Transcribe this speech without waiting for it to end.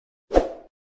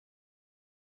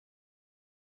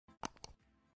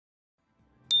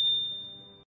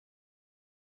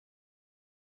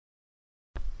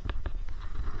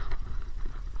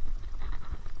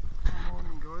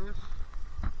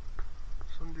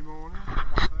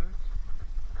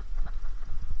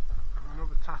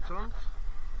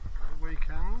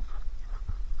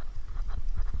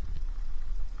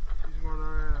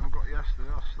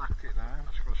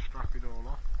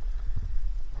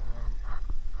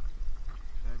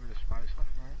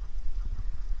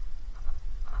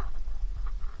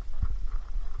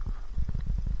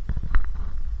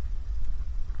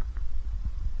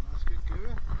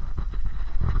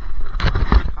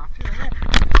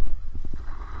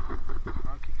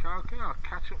I'll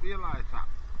catch up with you later.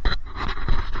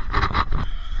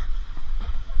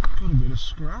 Got a bit of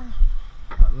scrap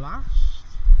at last.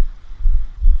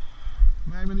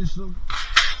 Maybe this will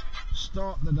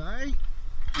start the day.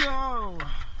 No!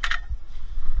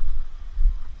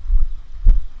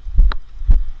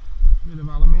 Bit of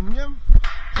aluminium.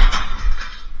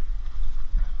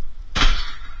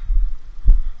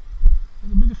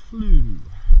 And a bit of flue.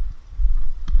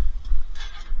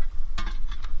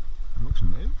 That looks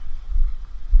new.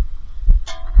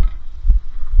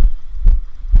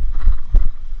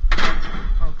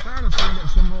 Okay, let's go get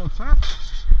some more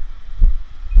taps.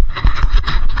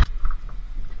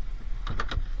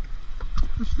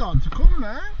 It's starting to come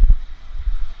now.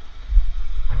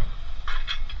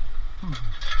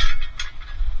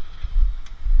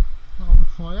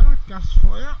 Fire, gas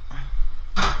fire.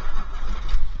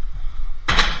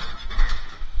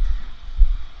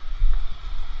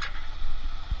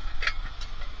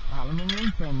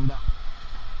 Aluminium fender.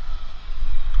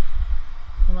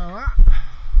 Like that.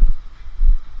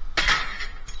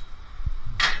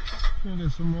 Gonna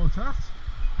get some more taps.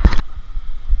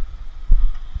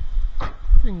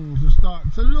 Things are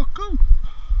starting to look up.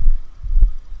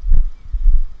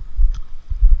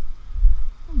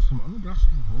 Some on the grass.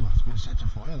 Oh, that's been set to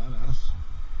fire, that has.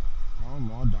 Oh,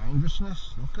 more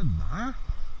dangerousness. Look at that.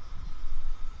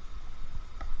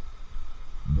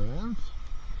 Burnt.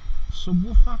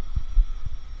 Subwoofer.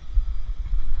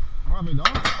 What have we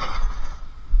done?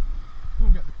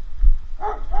 We'll get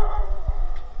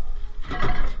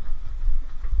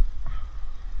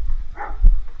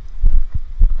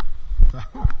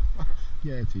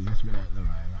yeah, it is. It's been out of the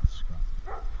rain. That's scrap.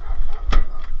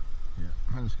 Yeah,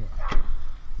 and it's got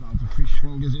lots of fish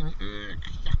fingers in it.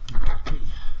 Yucky, yucky.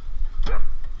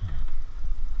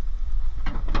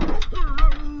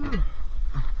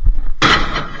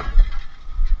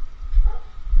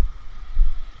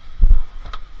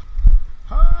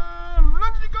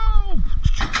 Let it go!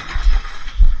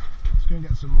 Let's go and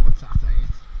get some more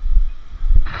tatties.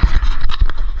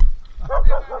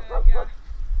 Yeah,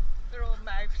 they're all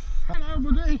mouse. Hello,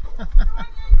 buddy.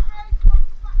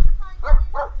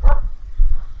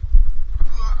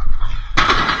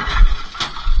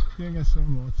 Gonna get some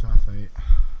more tatty.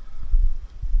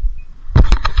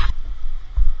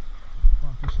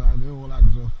 Like I said, it all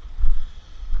adds up.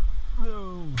 No.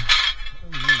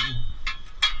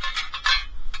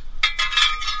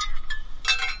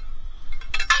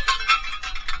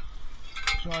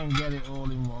 Try and get it all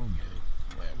in one go.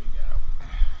 There we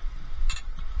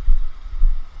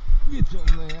go. Get on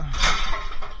there.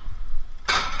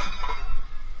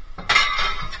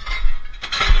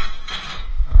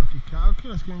 Okay,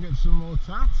 let's go and get some more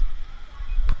tat.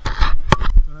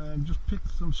 Just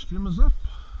picked some streamers up.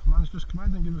 Man's just come out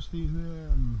and give us these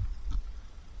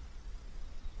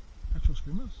petrol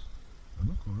streamers. They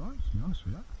look alright, to be honest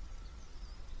with you.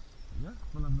 Yeah,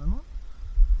 we'll have them on.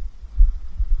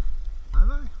 Are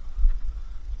they?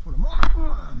 Let's put them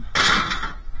on.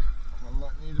 One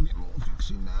might need a bit more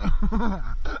fixing now.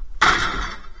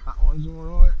 That one's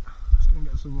alright. Let's go and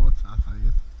get some more tat out of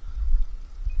it.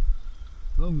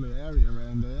 Lovely area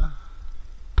around here.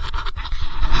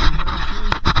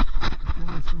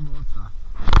 Some more tat.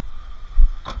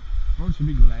 Oh, it's a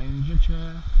big lounger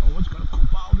chair. Oh, it's got a cup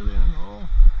holder in and all.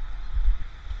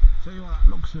 Tell you what, that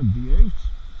looks a beaut.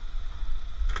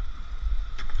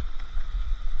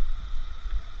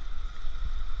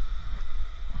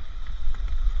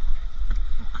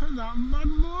 Look at that bad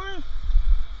boy.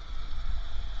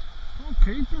 I'll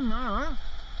keep him now, eh?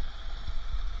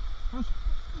 That's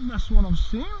the best one I've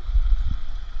seen.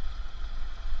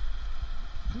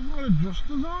 There's got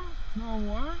adjusters on. No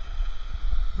way.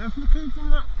 Definitely keeping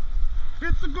that.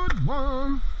 It's a good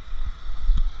one.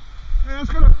 Yeah,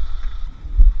 it's gonna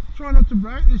try not to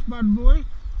break this bad boy.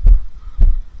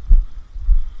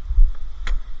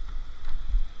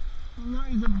 And that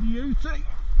is a beauty.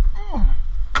 Oh.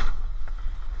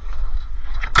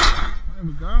 There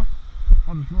we go.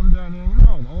 I'll just run down here.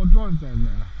 No, I'll drive down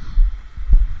there.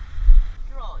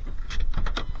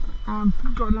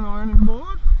 I've got an ironing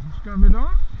board. Let's go it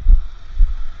on.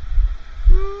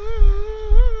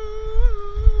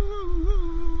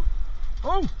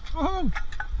 Oh,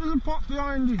 there's a pot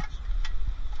behind it.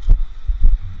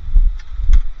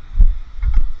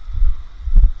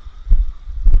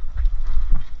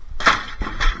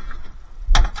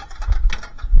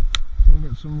 We'll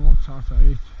get some more tat out of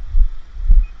it.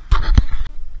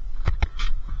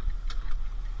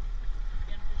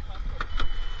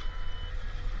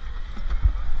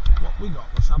 What we got?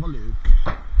 Let's have a look.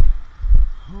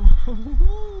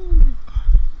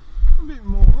 A bit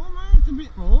more, mate, a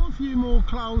bit more. A few more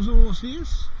clothes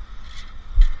horses.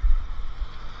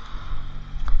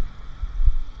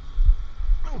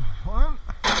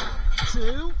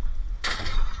 two.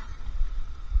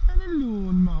 And a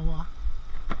lawn mower.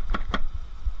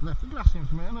 Left the grass in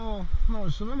for me, no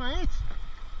summer, mate.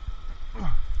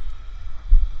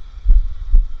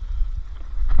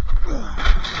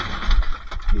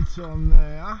 It's on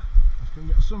there. Let's go and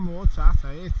get some more tat,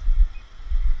 eh?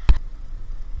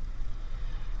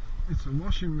 It's a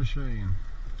washing machine.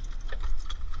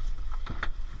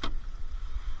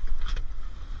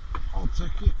 I'll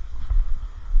take it.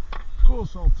 Of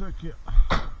course I'll take it.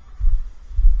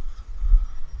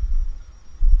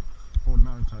 Oh,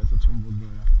 now it has a tumbled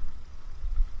there.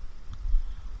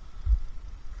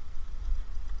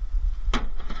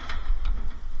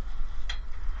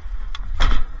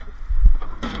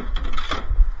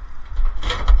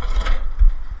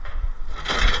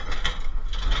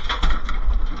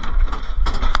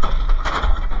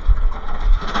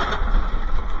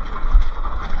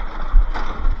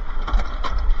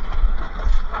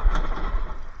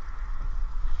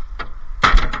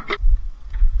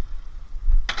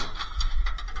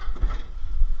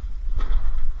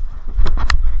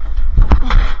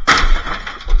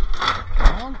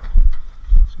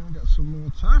 Some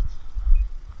more tat.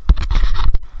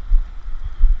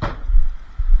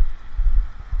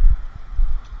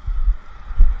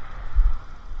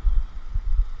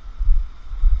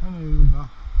 And over.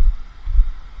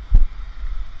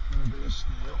 And a bit of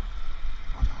steel.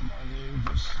 I don't mind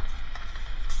the just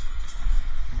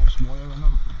nice wire on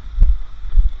them.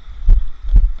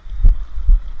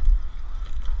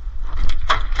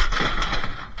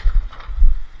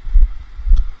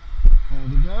 There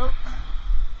we go.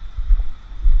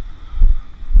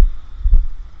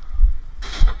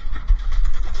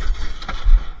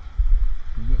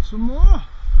 Some more.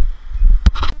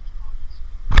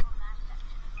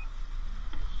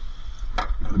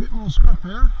 Got a bit more scrap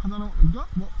here. I don't know what we've got,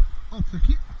 but I'll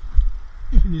take it.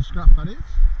 If it is scrap, that is.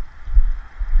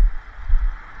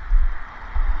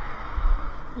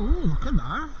 Oh, look at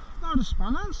that. Load of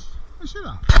spanners. You see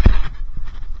that?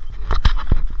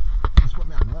 That's what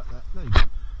they have like that. There you go.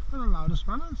 And a load of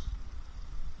spanners.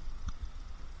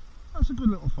 That's a good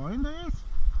little find, eh?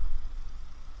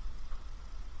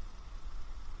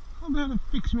 I'll be able to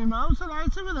fix my motor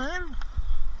later with them.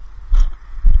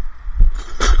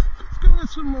 Let's go and get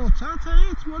some more tat,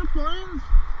 eh? What a find.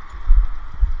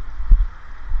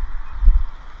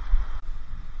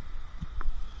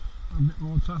 A bit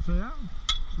more tat here.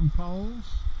 Some poles.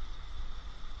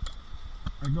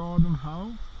 A garden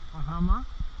hoe. A hammer.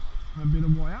 And a bit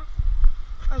of wire.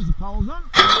 There's the poles on.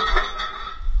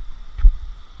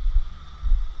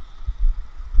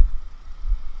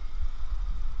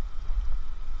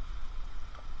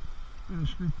 Bit of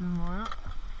stripping wire.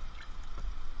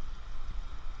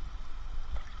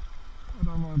 I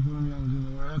don't mind putting the others in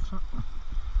the wire, so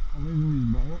I'll leave them in his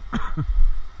bowl.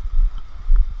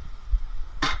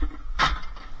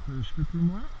 Bit of stripping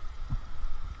wire.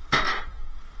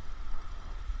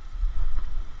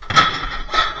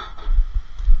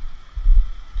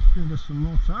 Give us some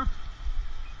more tat.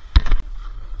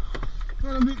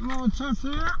 Got a bit more tat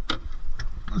here.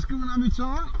 Let's go and have it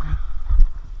on.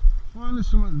 Finally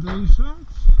something decent.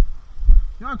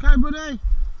 You okay, buddy? If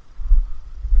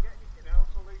I get anything else,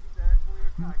 I'll leave it there for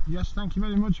you, okay? Yes, thank you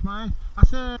very much, mate.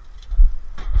 That's it.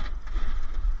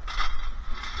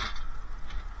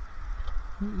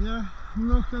 Yeah,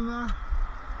 look at that.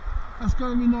 That's got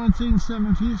to be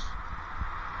 1970s.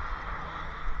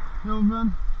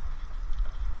 Oven.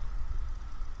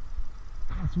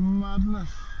 That's madness.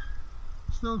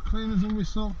 Still clean as a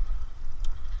whistle.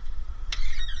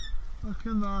 Look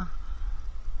at that.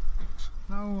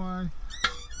 No way.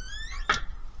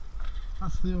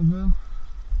 That's the oven.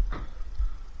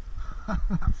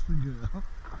 That's the girl.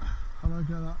 I like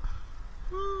that.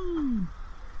 Woo!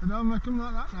 They don't make them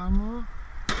like that no more.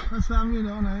 Let's have it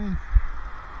on, eh?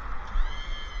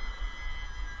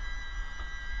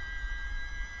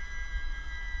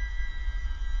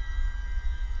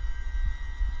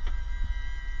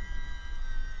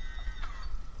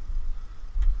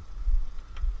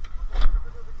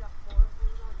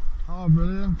 Oh,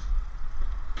 brilliant.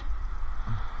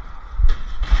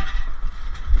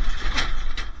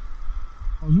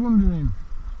 I was wondering,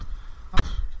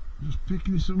 just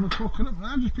picking this up and cooking up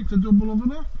now, just picked a double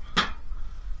oven up.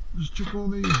 Just chuck all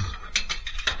these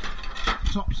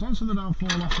tops on so they don't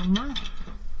fall off on me.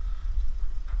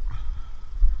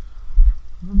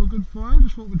 Another good find,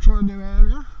 just thought we'd try a new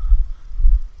area.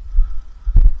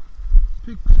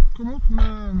 Come up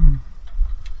and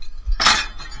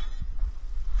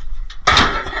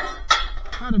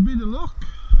had a bit of luck.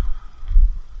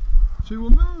 2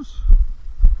 ovens.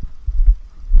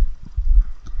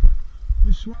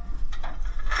 This one.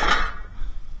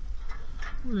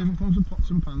 Well, even comes with pots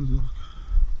and pans, look.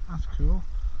 That's cool.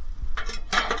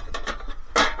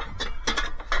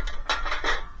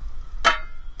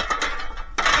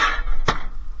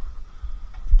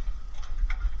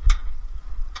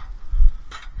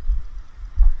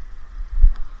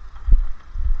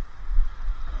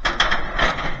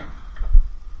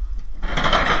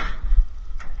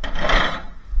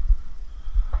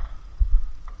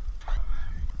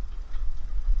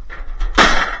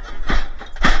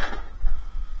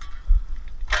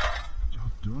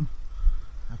 Done.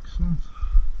 Excellent.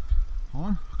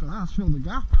 On, look at that, that's filled the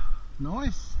gap.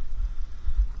 Nice.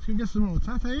 Let's go get some more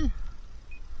tat, eh?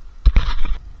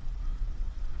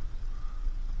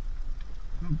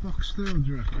 That box still, do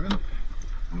you reckon?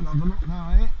 We'll have a look now,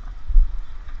 eh?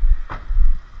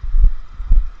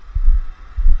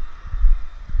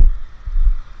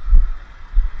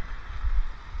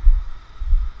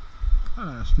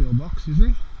 Hello, a steel box, is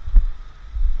he?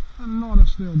 And not a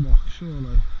steel box,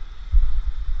 surely.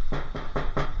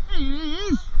 Here he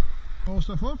is! All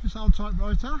stuff up, this old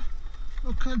typewriter.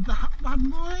 Look at that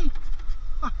bad boy!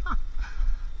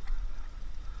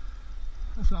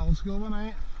 That's an old school one, ain't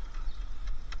it?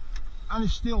 And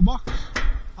his steel box,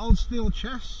 old steel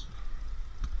chest.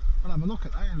 We'll have a look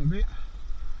at that in a bit.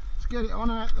 Let's get it on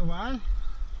and out of the way.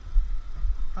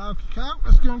 Okay,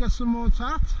 let's go and get some more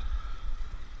tat.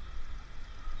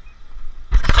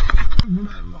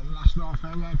 Not the last half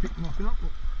hour I picked nothing up,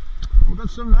 but we've got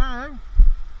some now.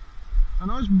 A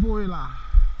nice boiler.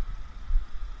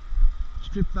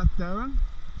 Strip that down.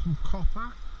 Some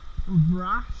copper, some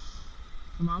brass,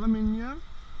 some aluminium,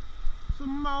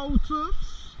 some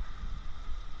motors.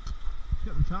 Let's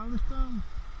get the tail lift down.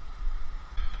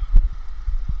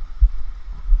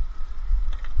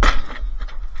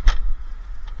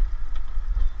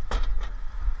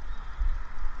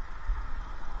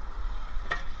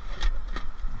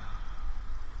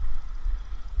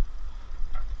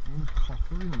 All the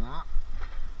copper in that.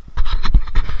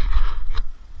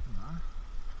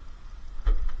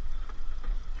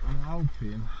 I'm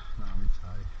hoping,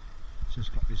 it's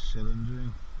just got this cylinder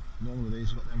in. Normally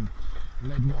these have got them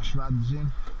lead wash rads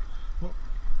in, but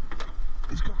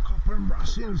it's got copper and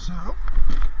brass in, so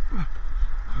there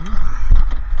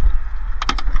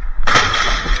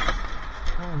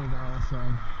we go, so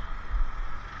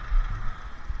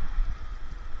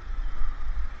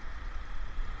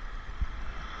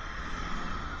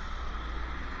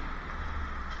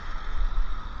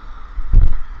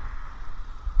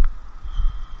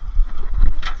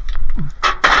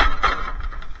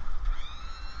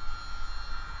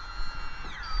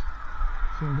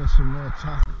we'll get some more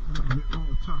tat, a little bit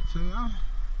more tat here.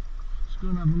 Let's go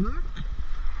and have a look.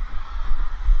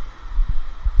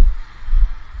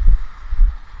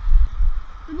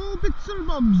 With all bits and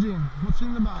bobs in. What's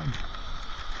in the bag?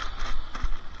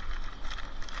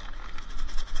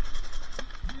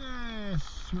 Yes,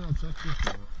 we'll take this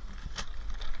out.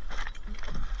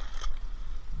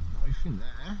 Knife in there.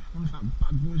 I wonder if that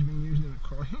bad boy's been using in a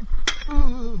crime.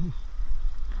 Ooh.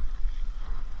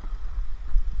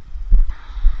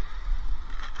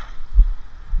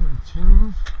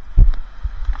 Tins.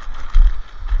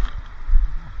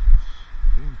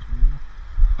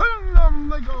 And on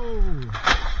they go!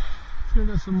 Let's go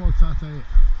get some more tat out.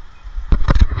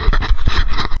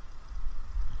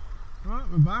 Right,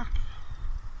 we're back.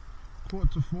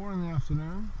 3:45 in the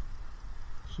afternoon.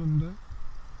 Sunday.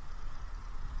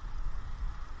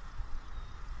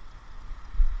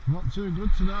 Not too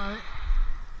good today.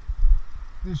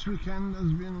 This weekend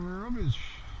has been rubbish.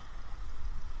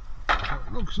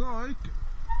 It looks like,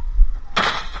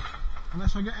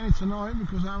 unless I get any tonight,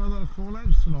 because I have a lot of call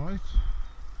outs tonight.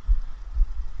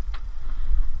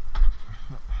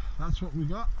 That's what we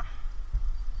got.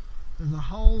 There's a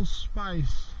whole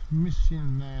space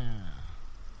missing there.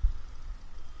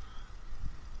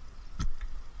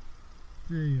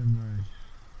 Dear me.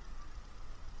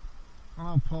 And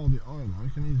I'll pull the oil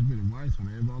like, it needs a bit of weight on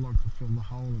here, but I like to fill the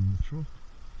whole of the truck.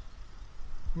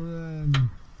 But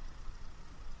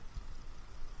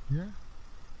yeah,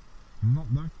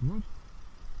 not that good.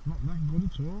 Not that good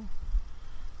at all.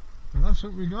 But that's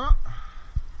what we got.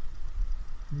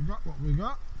 We got what we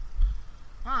got.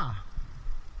 Ah,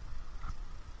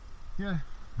 yeah.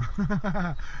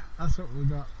 That's what we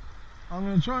got. I'm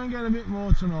going to try and get a bit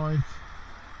more tonight.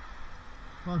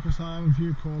 Like I say, I have a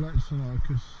few call outs tonight,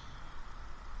 because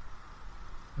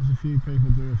there's a few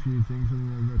people do a few things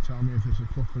and they're going to tell me if there's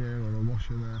a cooker there or a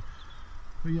washer there.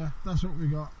 But yeah, that's what we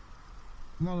got.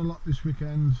 Not a lot this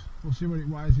weekend. We'll see what it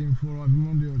weighs in for, either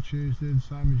Monday or Tuesday, the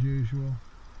same as usual.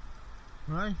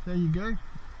 Right, there you go.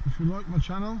 If you like my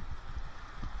channel,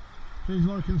 Please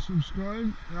like and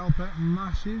subscribe, help out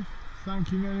massive.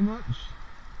 Thank you very much.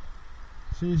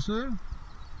 See you soon.